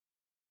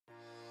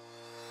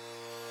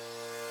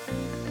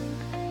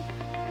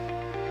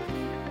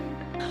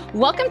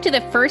Welcome to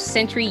the First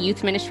Century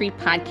Youth Ministry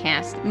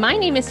podcast. My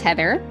name is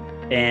Heather.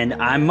 And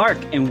I'm Mark,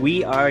 and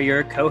we are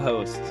your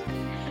co-hosts.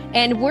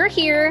 And we're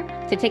here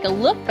to take a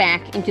look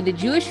back into the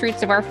Jewish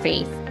roots of our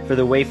faith for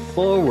the way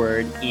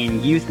forward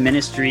in youth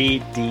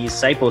ministry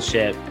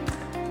discipleship.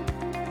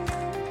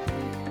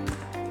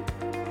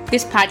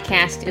 This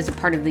podcast is a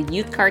part of the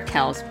Youth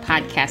Cartel's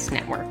podcast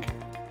network.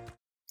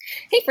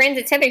 Hey friends,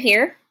 it's Heather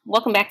here.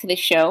 Welcome back to the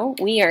show.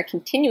 We are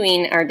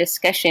continuing our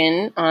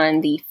discussion on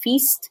the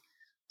Feast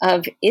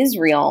of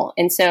Israel.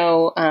 And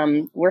so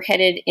we're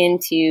headed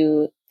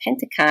into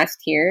Pentecost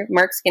here.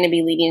 Mark's going to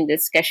be leading a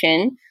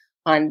discussion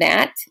on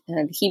that.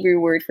 The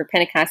Hebrew word for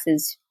Pentecost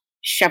is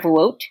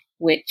Shavuot,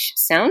 which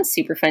sounds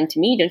super fun to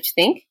me, don't you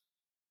think?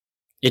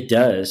 It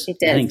does. It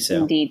does, I think so.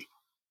 Indeed.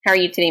 How are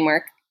you today,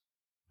 Mark?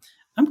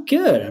 I'm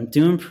good. I'm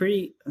doing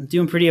pretty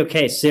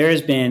okay.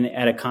 Sarah's been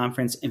at a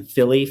conference in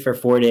Philly for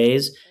 4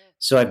 days.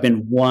 So I've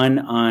been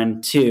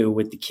 1-on-2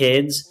 with the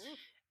kids,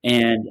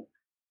 and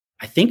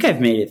I think I've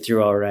made it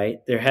through all right.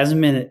 There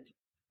hasn't been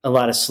a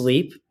lot of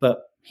sleep,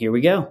 but here we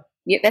go.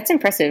 Yeah, that's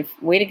impressive.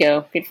 Way to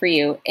go. Good for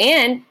you.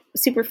 And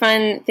super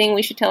fun thing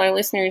we should tell our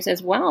listeners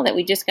as well, that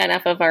we just got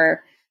off of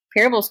our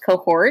parables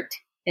cohort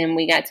and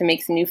we got to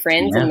make some new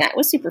friends, and that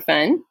was super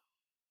fun.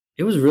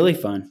 It was really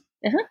fun.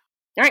 Uh-huh.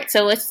 All right,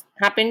 so let's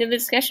hop into the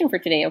discussion for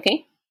today,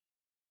 okay?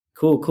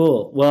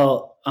 Cool.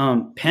 Well,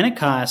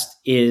 Pentecost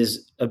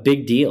is a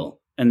big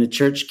deal in the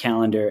church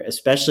calendar,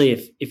 especially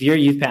if you're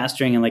youth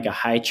pastoring in like a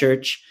high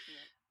church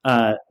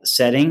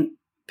setting.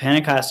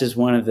 Pentecost is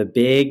one of the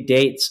big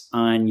dates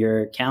on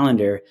your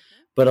calendar,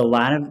 but a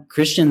lot of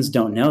Christians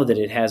don't know that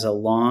it has a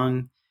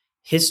long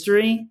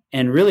history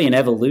and really an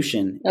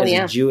evolution as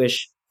a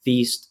Jewish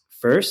feast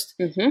first.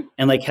 Mm-hmm.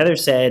 And like Heather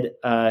said,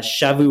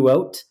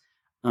 Shavuot,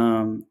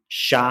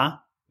 Shavuot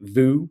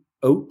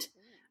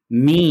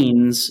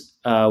means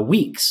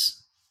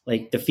weeks,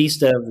 like the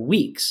Feast of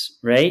Weeks,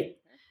 right?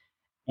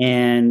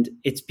 And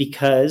it's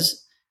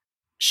because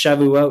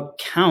Shavuot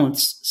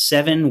counts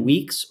 7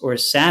 weeks or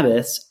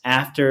Sabbaths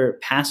after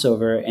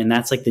Passover, and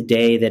that's like the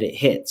day that it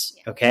hits,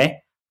 okay?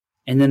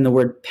 And then the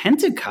word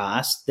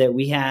Pentecost that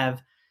we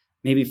have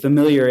maybe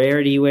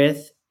familiarity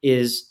with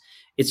it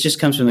just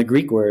comes from the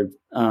Greek word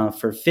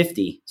for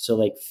 50. So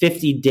like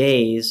 50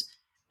 days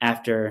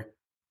after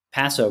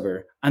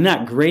Passover. I'm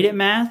not great at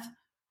math,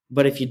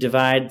 but if you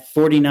divide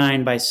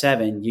 49 by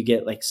 7, you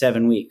get like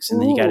 7 weeks,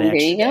 and then you got an extra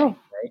there you go. day,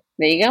 right?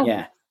 There you go.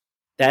 Yeah.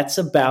 That's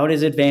about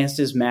as advanced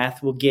as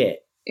math will get.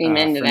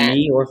 Amen to for that.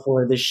 Me or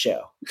for this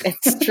show.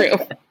 That's true.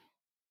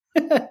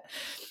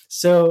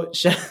 So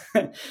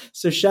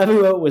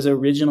Shavuot was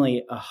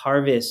originally a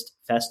harvest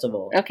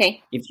festival.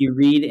 Okay. If you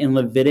read in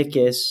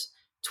Leviticus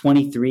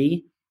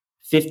 23,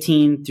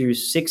 15 through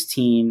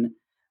 16,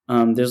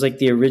 there's like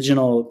the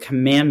original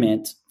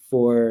commandment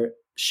for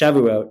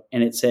Shavuot,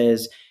 and it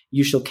says,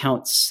 "You shall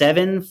count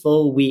 7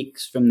 full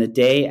weeks from the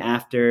day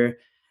after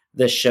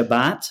the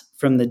Shabbat,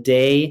 from the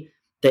day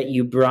that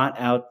you brought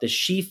out the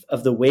sheaf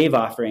of the wave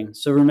offering."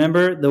 So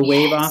remember the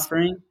wave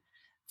offering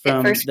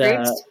from first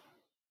fruits?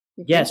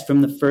 Mm-hmm. Yes, from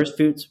the first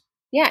fruits.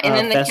 Yeah, and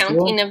then the festival.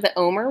 Counting of the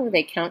Omer, where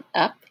they count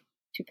up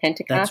to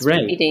Pentecost. That's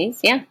right. 50 days.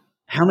 Yeah.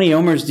 How many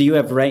Omers do you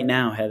have right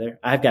now, Heather?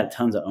 I've got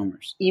tons of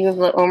Omers. You have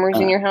Omers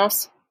in your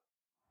house?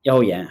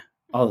 Oh yeah,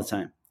 all the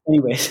time.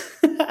 Anyways,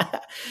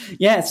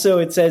 yeah. So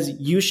it says,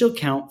 "You shall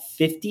count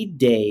 50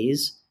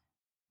 days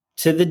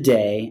to the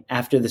day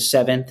after the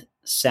 7th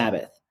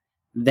Sabbath.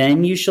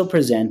 Then you shall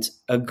present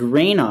a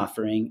grain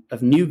offering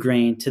of new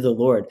grain to the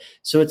Lord."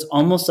 So it's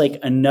almost like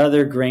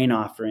another grain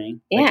offering,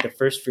 like the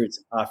first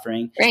fruits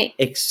offering, right?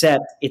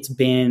 Except it's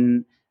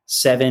been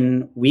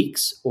 7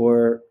 weeks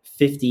or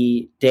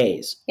 50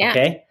 days. Yeah.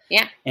 Okay.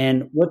 Yeah.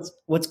 And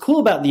what's cool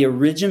about the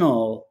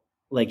original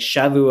like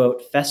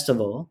Shavuot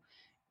festival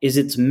is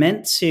it's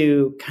meant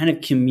to kind of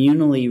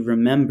communally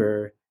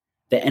remember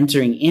the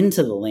entering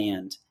into the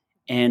land.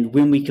 And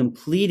when we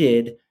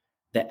completed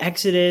the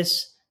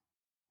Exodus,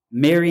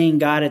 marrying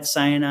God at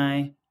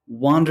Sinai,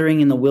 wandering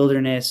in the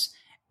wilderness,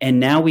 and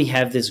now we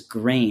have this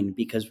grain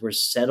because we're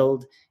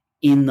settled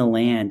in the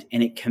land,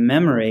 and it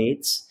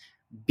commemorates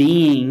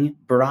being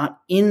brought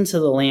into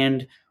the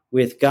land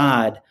with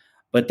God.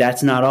 But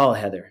that's not all,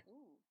 Heather,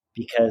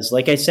 because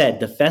like I said,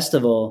 the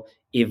festival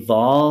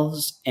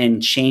evolves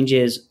and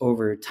changes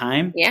over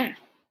time. Yeah.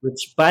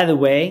 Which, by the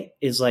way,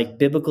 is like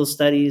biblical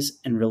studies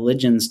and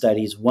religion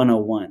studies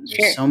 101.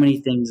 There's so many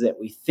things that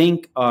we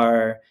think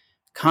are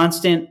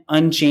constant,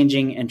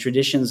 unchanging, and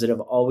traditions that have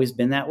always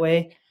been that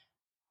way.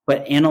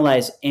 But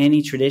analyze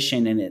any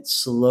tradition and it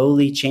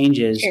slowly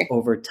changes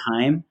over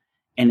time,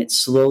 and it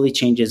slowly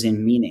changes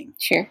in meaning.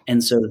 Sure.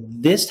 And so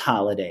this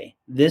holiday,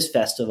 this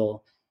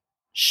festival,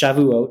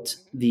 Shavuot,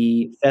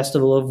 the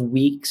festival of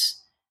weeks,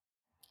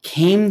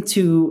 came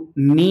to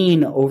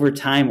mean over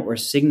time or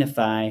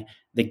signify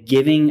the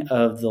giving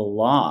of the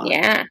law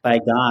by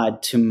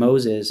God to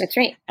Moses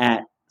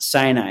at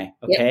Sinai.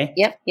 Okay.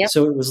 Yep.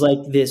 So it was like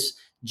this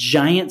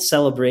giant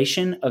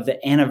celebration of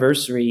the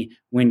anniversary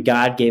when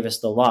God gave us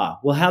the law.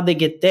 Well, how'd they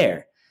get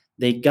there?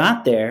 They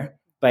got there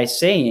by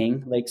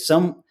saying, like,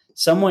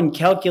 someone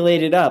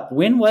calculated up,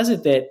 when was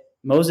it that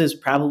Moses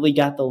probably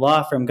got the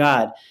law from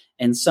God?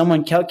 And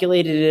someone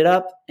calculated it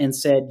up and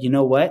said, you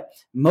know what?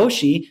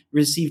 Moshe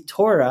received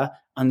Torah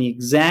on the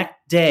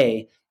exact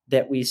day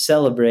that we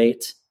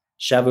celebrate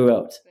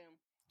Shavuot.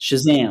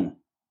 Shazam,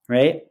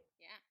 right?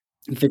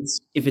 Yeah.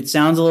 If it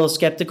sounds a little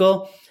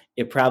skeptical,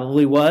 it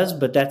probably was,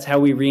 but that's how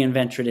we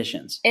reinvent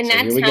traditions. And so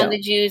that's how the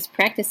Jews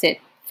practice it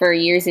for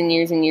years and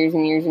years and years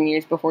and years and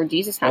years before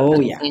Jesus hopped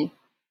on the scene.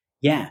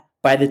 Yeah.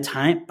 By the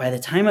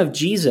time of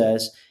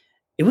Jesus,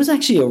 it was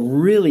actually a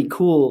really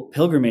cool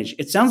pilgrimage.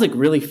 It sounds like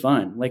really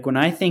fun. Like when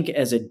I think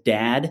as a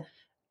dad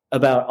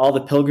about all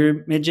the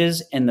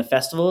pilgrimages and the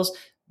festivals,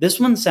 this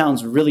one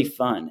sounds really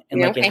fun.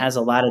 And like it has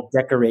a lot of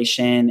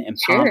decoration and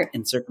pomp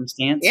and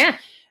circumstance. Yeah.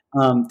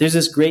 There's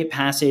this great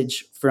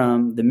passage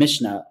from the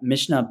Mishnah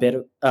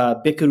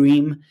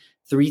Bikurim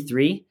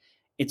 3:3.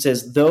 It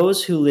says,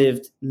 those who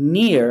lived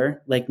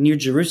near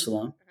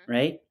Jerusalem,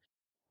 right,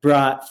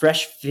 brought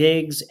fresh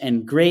figs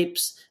and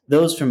grapes.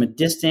 Those from a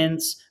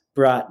distance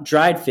brought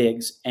dried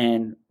figs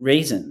and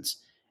raisins.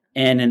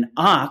 And an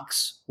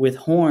ox with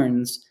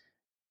horns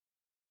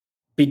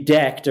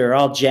bedecked or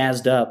all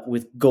jazzed up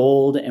with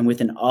gold and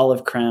with an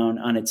olive crown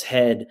on its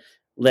head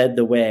led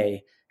the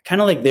way.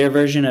 Kind of like their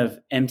version of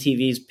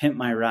MTV's Pimp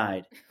My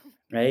Ride,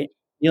 right?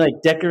 You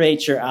like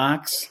decorate your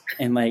ox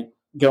and like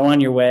go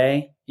on your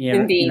way.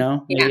 Maybe you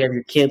have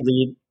your kid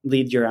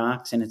lead your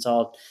ox and it's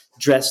all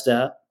dressed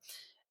up.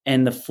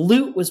 And the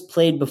flute was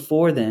played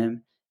before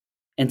them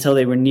until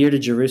they were near to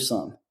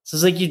Jerusalem. So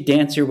it's like you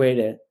dance your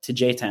way to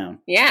J-Town.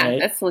 Yeah, right?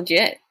 That's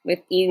legit. With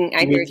eating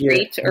either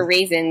grapes or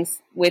raisins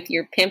with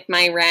your Pimp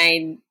My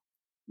Ride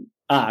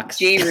ox.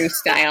 J-Roo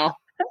style.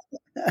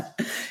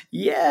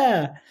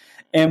 Yeah.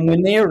 And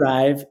when they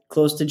arrived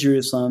close to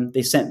Jerusalem,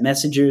 they sent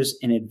messengers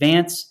in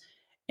advance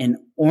and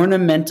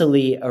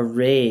ornamentally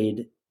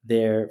arrayed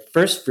their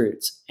first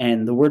fruits.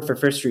 And the word for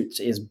first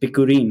fruits is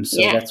bikurim.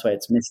 So that's why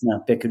it's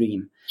Mishnah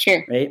Bikurim.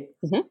 Sure. Right?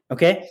 Mm-hmm.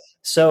 Okay.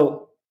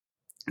 So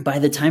by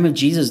the time of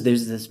Jesus,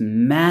 there's this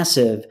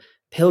massive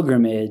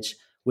pilgrimage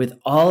with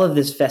all of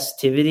this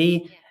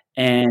festivity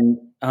and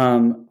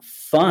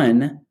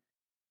fun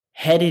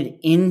headed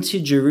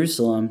into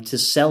Jerusalem to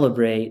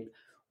celebrate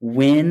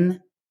when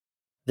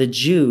the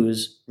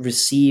Jews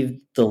received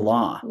the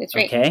law. That's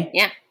right. Okay?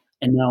 Yeah.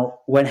 And now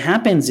what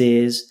happens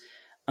is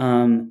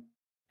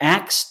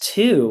Acts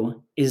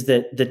 2 is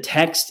the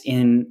text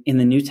in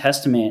the New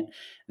Testament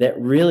that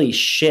really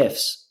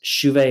shifts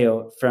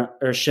Shavuot from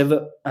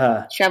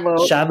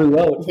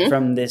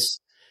this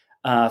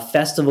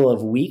festival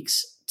of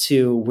weeks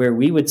to where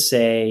we would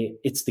say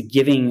it's the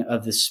giving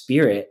of the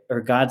Spirit, or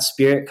God's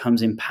Spirit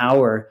comes in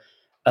power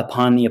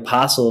upon the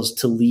apostles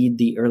to lead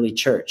the early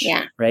church.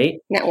 Yeah. Right?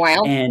 Isn't that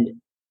wild?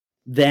 And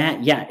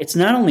it's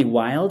not only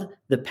wild,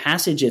 the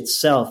passage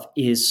itself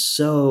is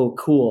so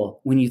cool.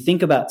 When you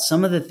think about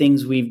some of the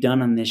things we've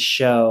done on this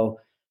show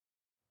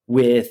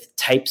with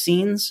type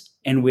scenes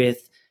and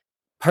with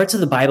parts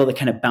of the Bible that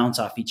kind of bounce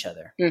off each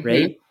other,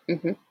 right?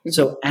 Mm-hmm, mm-hmm.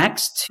 So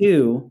Acts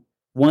 2,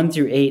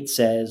 1-8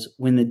 says,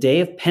 when the day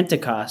of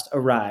Pentecost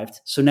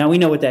arrived, so now we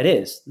know what that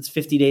is. It's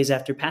 50 days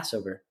after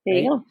Passover. There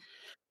you go.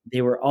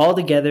 They were all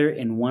together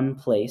in one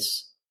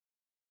place.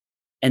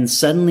 And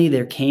suddenly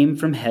there came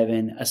from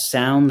heaven a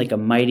sound like a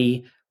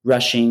mighty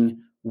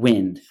rushing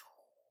wind.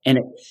 And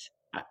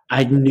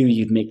I knew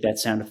you'd make that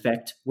sound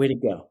effect. Way to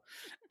go.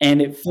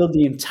 And it filled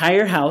the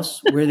entire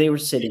house where they were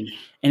sitting.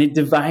 And it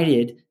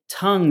divided.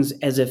 Tongues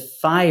as if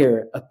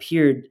fire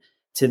appeared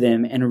to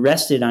them and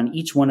rested on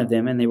each one of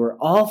them. And they were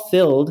all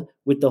filled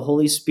with the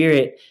Holy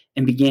Spirit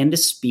and began to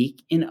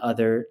speak in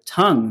other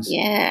tongues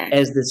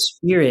as the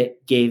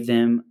Spirit gave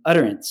them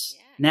utterance.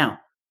 Yeah. Now,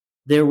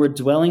 there were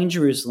dwelling in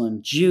Jerusalem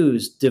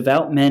Jews,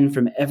 devout men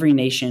from every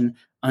nation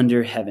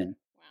under heaven.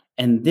 Wow.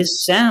 And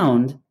this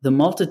sound, the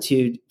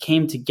multitude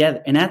came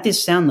together. And at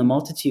this sound, the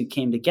multitude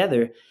came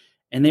together,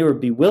 and they were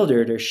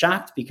bewildered or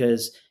shocked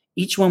because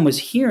each one was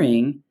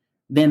hearing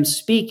them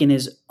speak in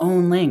his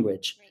own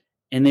language. Right.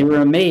 And they were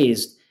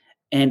amazed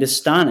and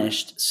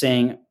astonished,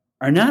 saying,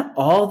 are not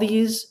all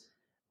these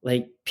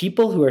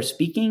people who are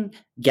speaking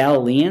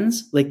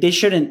Galileans? They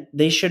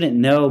shouldn't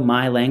know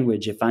my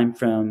language if I'm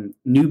from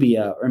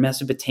Nubia or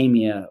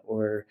Mesopotamia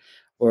or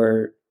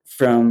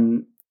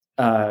from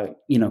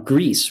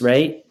Greece,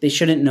 right? They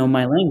shouldn't know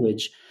my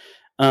language.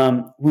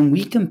 When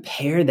we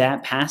compare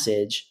that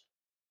passage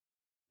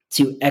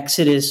to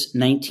Exodus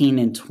 19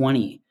 and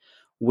 20,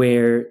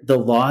 where the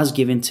law is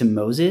given to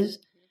Moses,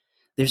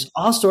 there's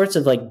all sorts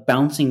of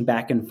bouncing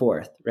back and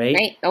forth, right?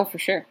 Right. Oh, for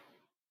sure.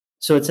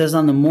 So it says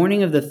on the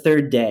morning of the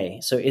third day,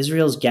 so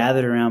Israel's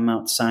gathered around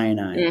Mount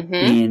Sinai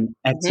in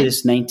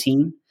Exodus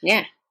 19,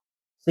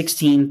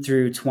 16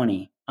 through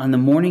 20. On the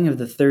morning of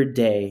the third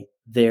day,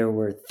 there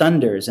were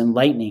thunders and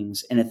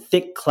lightnings and a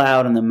thick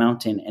cloud on the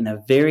mountain and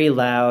a very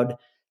loud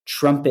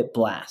trumpet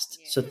blast.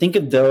 Yeah. So think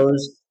of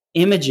those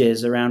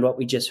images around what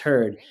we just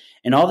heard.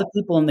 And all the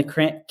people in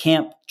the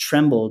camp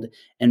trembled,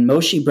 and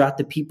Moshe brought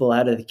the people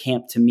out of the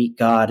camp to meet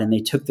God, and they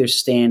took their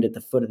stand at the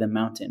foot of the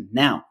mountain.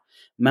 Now,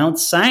 Mount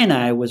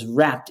Sinai was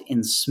wrapped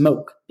in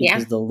smoke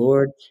because the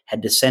Lord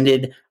had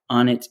descended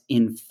on it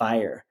in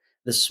fire.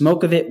 The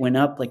smoke of it went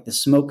up like the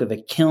smoke of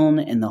a kiln,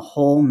 and the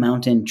whole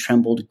mountain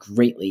trembled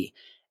greatly.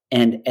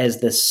 And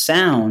as the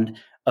sound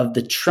of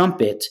the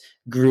trumpet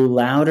grew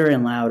louder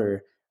and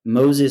louder,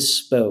 Moses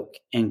spoke,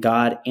 and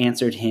God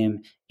answered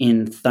him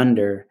in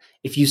thunder.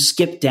 If you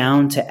skip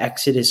down to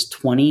Exodus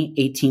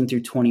 20:18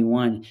 through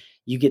 21,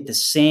 you get the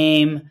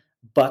same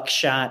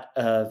buckshot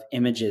of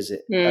images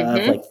of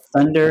like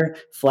thunder,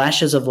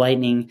 flashes of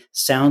lightning,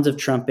 sounds of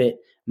trumpet,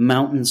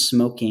 mountains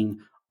smoking,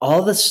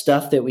 all the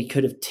stuff that we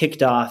could have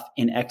ticked off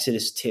in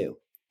Exodus 2.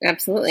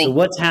 Absolutely. So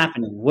what's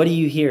happening? What do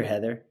you hear,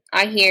 Heather?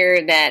 I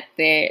hear that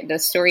the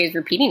story is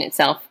repeating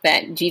itself,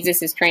 that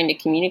Jesus is trying to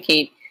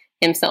communicate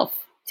himself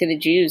to the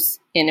Jews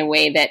in a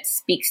way that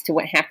speaks to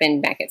what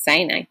happened back at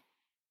Sinai.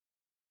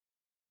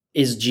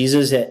 Is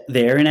Jesus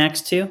there in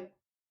Acts 2?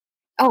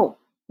 Oh,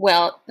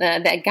 well,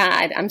 that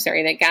God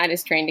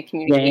is trying to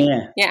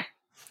communicate.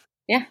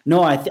 Yeah.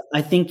 No,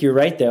 I think you're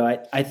right, though.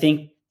 I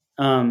think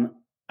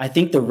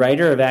the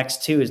writer of Acts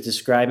 2 is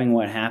describing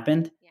what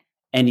happened,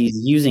 and he's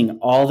using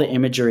all the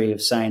imagery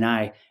of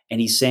Sinai, and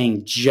he's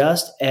saying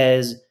just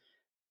as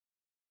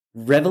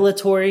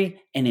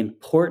revelatory and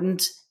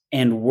important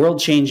and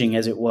world-changing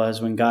as it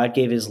was when God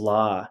gave his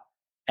law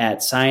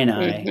at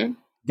Sinai,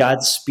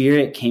 God's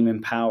Spirit came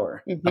in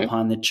power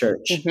upon the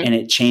church, and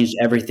it changed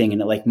everything,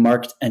 and it like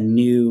marked a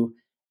new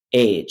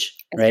age,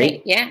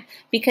 right? Yeah,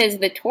 because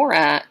the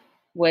Torah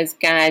was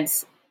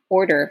God's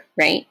order,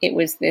 right? It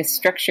was this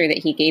structure that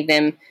he gave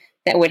them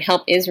that would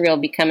help Israel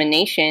become a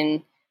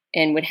nation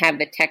and would have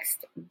the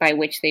text by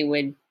which they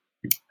would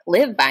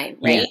live by,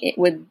 right? Yeah.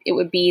 It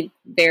would be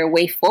their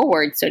way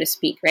forward, so to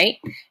speak, right?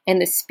 And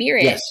the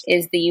Spirit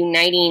is the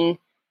uniting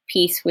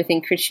piece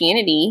within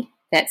Christianity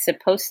that's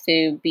supposed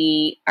to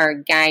be our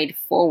guide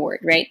forward,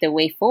 right? The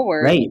way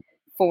forward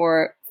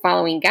for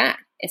following God.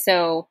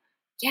 So,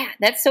 yeah,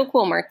 that's so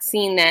cool, Mark,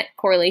 seeing that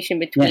correlation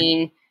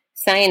between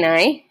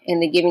Sinai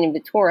and the giving of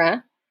the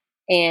Torah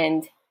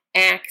and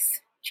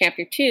Acts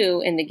chapter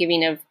 2 and the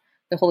giving of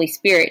the Holy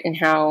Spirit, and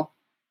how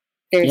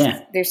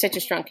there's such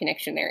a strong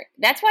connection there.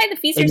 That's why the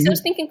feasts are so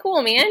stinking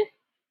cool, man.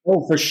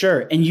 Oh, for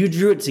sure. And you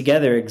drew it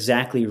together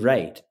exactly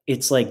right.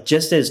 It's like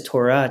just as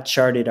Torah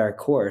charted our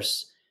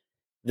course,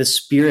 the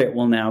Spirit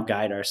will now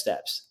guide our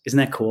steps. Isn't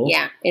that cool?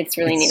 Yeah, it's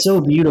really neat.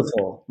 So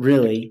beautiful,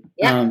 really.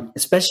 Yeah.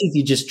 Especially if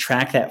you just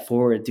track that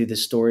forward through the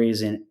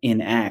stories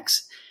in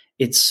Acts.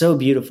 It's so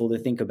beautiful to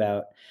think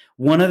about.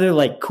 One other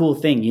like cool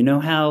thing, you know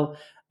how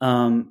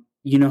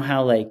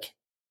like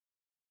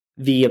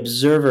the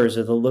observers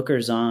or the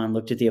lookers on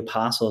looked at the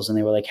apostles and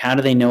they were like, how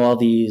do they know all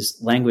these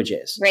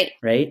languages?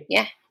 Right?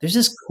 Yeah. There's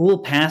this cool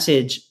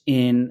passage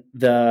in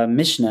the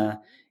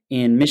Mishnah,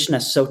 in Mishnah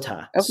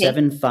Sota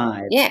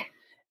 7:5. Yeah.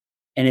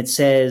 And it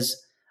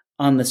says,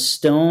 on the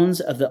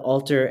stones of the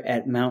altar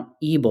at Mount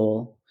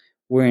Ebal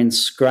were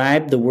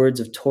inscribed the words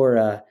of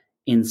Torah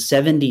in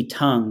 70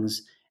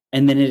 tongues.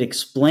 And then it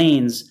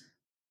explains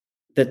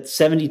that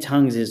 70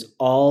 tongues is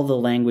all the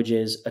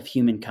languages of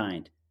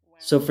humankind. Wow.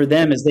 So for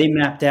them, as they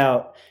mapped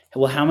out,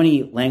 well, how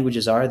many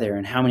languages are there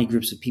and how many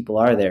groups of people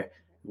are there?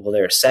 Well,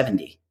 there are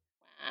 70.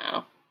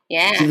 Wow.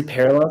 Yeah. See the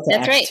parallel to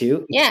Acts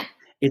 2? Yeah.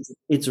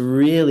 It's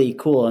really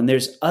cool. And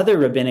there's other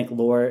rabbinic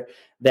lore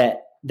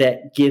that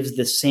gives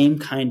the same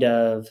kind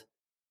of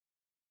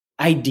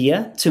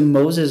idea to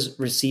Moses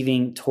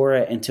receiving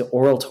Torah and to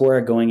oral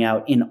Torah going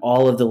out in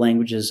all of the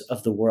languages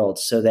of the world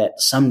so that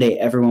someday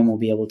everyone will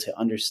be able to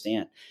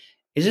understand.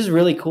 It's just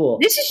really cool.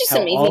 This is just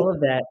how amazing. All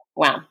of that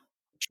wow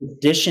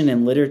tradition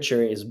and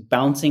literature is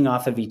bouncing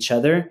off of each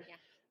other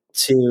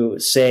to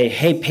say,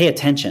 hey, pay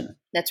attention.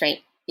 That's right.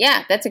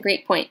 Yeah, that's a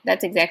great point.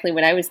 That's exactly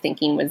what I was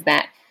thinking, was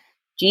that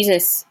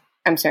Jesus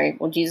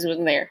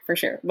wasn't there for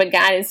sure. But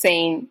God is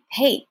saying,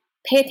 hey,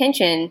 pay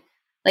attention.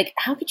 Like,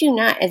 how could you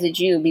not, as a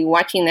Jew, be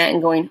watching that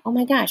and going, oh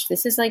my gosh,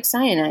 this is like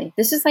Sinai.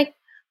 This is like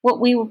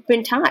what we've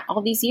been taught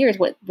all these years.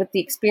 What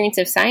the experience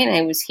of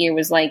Sinai was here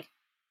was like,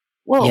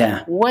 whoa,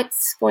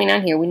 what's going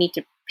on here? We need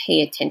to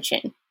pay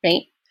attention,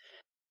 right?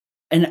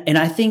 And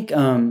I think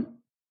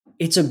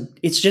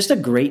it's just a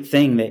great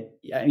thing that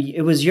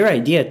it was your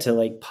idea to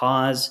like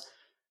pause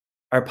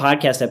our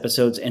podcast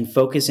episodes and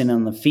focus in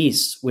on the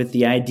feasts with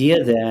the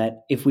idea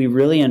that if we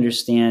really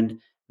understand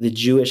the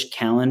Jewish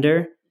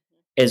calendar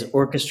as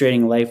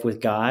orchestrating life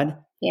with God,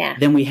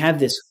 then we have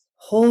this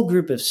whole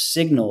group of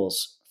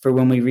signals for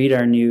when we read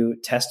our New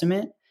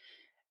Testament.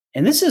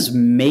 And this is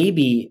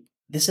maybe,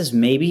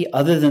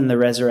 other than the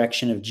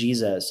resurrection of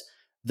Jesus,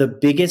 the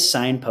biggest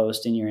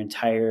signpost in your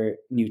entire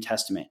New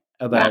Testament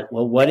about,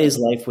 well, what is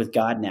life with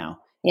God now?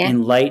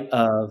 In light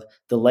of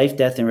the life,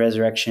 death, and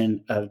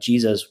resurrection of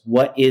Jesus,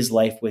 what is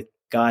life with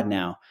God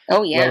now?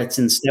 Oh, yeah. Well, it's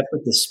in step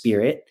with the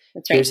Spirit.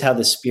 That's Here's how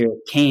the Spirit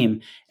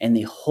came, and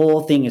the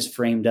whole thing is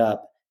framed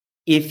up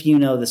if you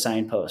know the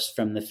signposts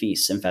from the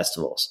feasts and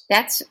festivals.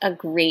 That's a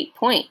great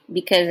point,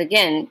 because,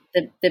 again,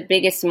 the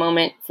biggest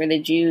moment for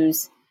the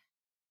Jews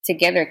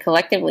together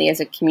collectively as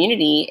a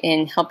community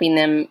in helping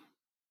them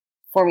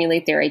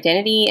formulate their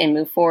identity and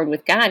move forward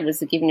with God was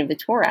the giving of the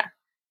Torah.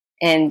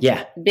 And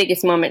the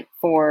biggest moment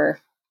for,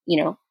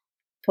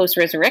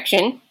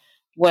 post-resurrection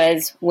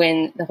was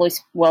when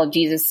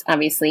Jesus,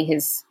 obviously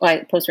his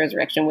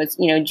post-resurrection was,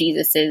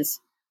 Jesus's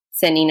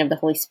sending of the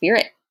Holy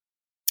Spirit.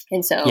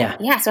 And so,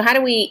 so how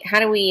do we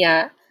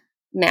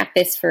map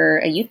this for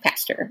a youth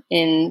pastor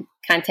in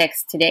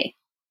context today?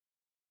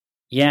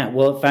 Yeah,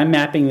 well, if I'm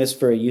mapping this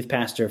for a youth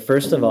pastor,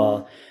 first of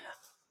all,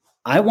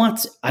 I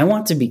want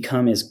to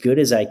become as good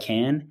as I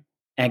can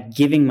at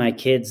giving my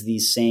kids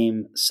these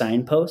same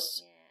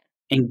signposts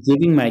and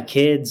giving my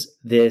kids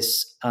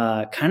this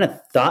kind of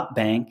thought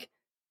bank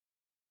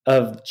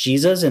of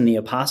Jesus and the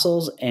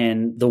apostles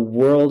and the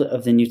world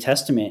of the New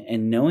Testament.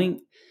 And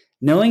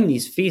knowing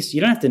these feasts,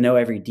 you don't have to know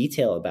every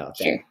detail about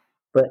them,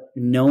 but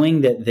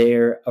knowing that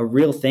they're a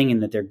real thing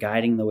and that they're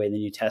guiding the way the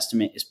New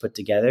Testament is put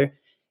together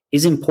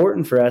is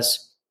important for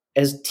us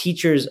as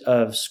teachers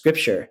of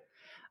Scripture.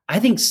 I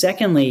think,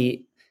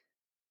 secondly,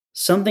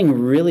 something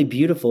really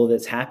beautiful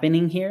that's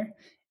happening here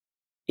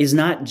is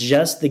not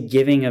just the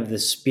giving of the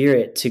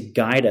Spirit to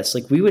guide us.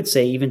 Like we would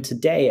say even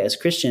today as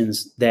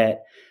Christians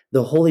that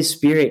the Holy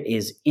Spirit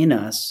is in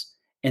us,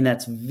 and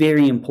that's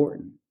very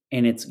important.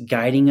 And it's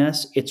guiding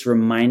us. It's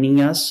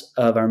reminding us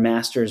of our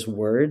Master's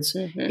words.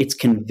 It's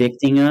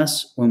convicting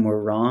us when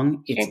we're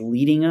wrong. It's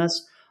leading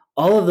us.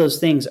 All of those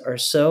things are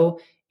so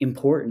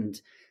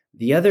important.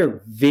 The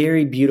other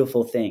very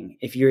beautiful thing,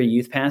 if you're a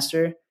youth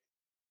pastor,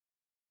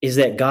 is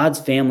that God's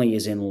family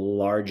is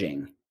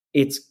enlarging.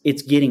 It's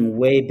getting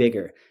way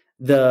bigger.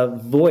 The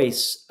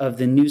voice of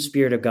the new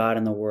Spirit of God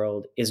in the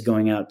world is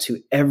going out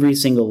to every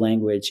single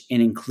language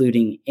and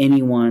including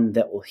anyone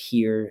that will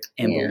hear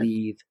and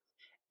believe.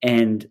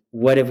 And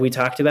what have we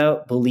talked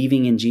about?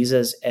 Believing in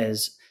Jesus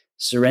as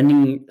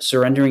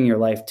surrendering your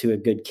life to a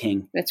good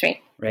king. That's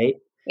right. Right?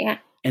 Yeah.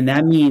 And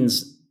that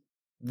means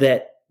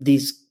that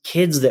these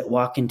kids that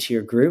walk into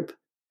your group,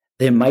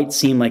 they might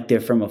seem like they're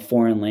from a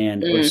foreign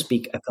land or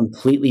speak a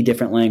completely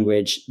different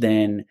language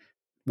than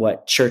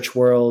what church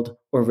world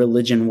or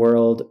religion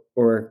world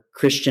or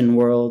Christian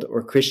world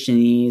or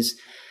Christianese.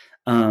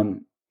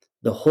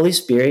 The Holy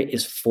Spirit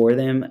is for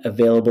them,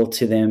 available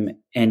to them,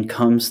 and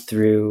comes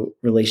through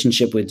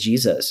relationship with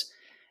Jesus.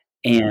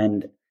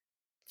 And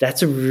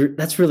that's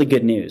really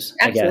good news,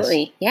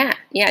 Absolutely. I guess.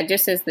 Yeah.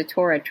 Just as the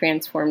Torah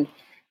transformed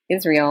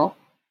Israel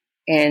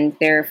and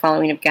their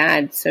following of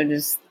God,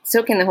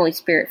 so can the Holy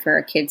Spirit for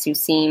our kids who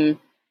seem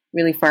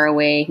really far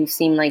away, who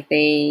seem like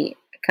they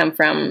come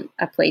from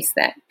a place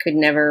that could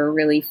never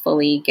really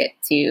fully get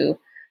to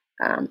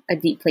a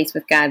deep place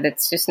with God.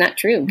 That's just not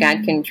true.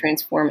 God can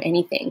transform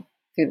anything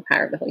through the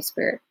power of the Holy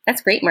Spirit.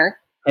 That's great, Mark.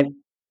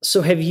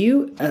 So have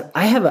you,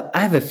 I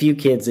have a few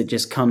kids that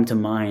just come to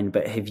mind,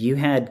 but have you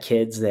had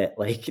kids that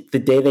like the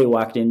day they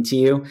walked into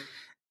you,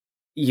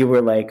 you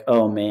were like,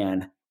 oh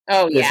man,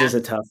 this is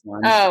a tough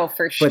one. Oh,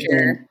 for sure.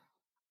 Then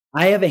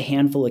I have a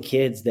handful of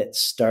kids that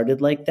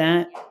started like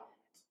that,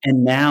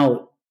 and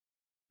now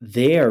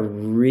they are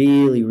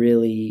really,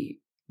 really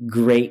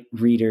great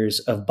readers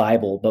of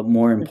Bible, but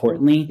more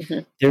importantly,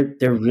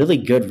 they're really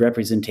good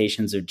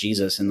representations of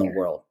Jesus in the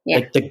world,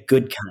 like the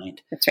good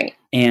kind. That's right.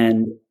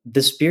 And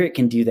the Spirit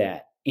can do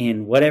that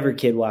in whatever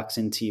kid walks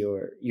into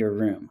your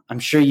room. I'm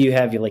sure you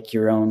have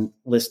your own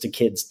list of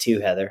kids too,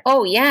 Heather.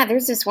 Oh yeah,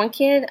 there's this one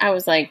kid. I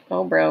was like,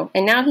 oh bro,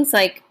 and now he's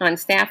like on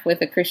staff with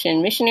a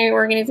Christian missionary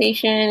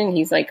organization, and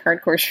he's like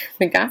hardcore sharing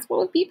the gospel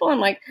with people. I'm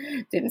like,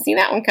 didn't see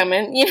that one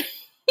coming. You know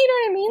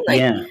what I mean?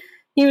 Like,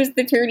 he was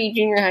the turdy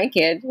junior high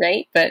kid,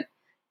 right? But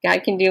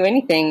God can do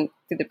anything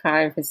through the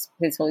power of his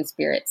Holy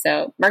Spirit.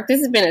 So, Mark, this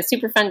has been a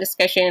super fun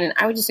discussion, and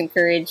I would just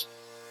encourage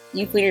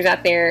youth leaders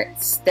out there,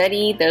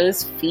 study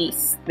those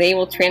feasts. They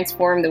will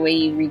transform the way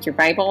you read your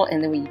Bible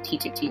and the way you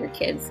teach it to your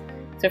kids.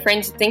 So,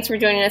 friends, thanks for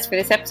joining us for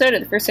this episode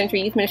of the First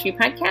Century Youth Ministry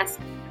Podcast,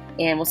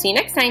 and we'll see you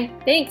next time.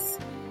 Thanks.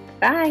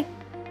 Bye.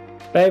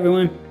 Bye,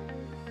 everyone.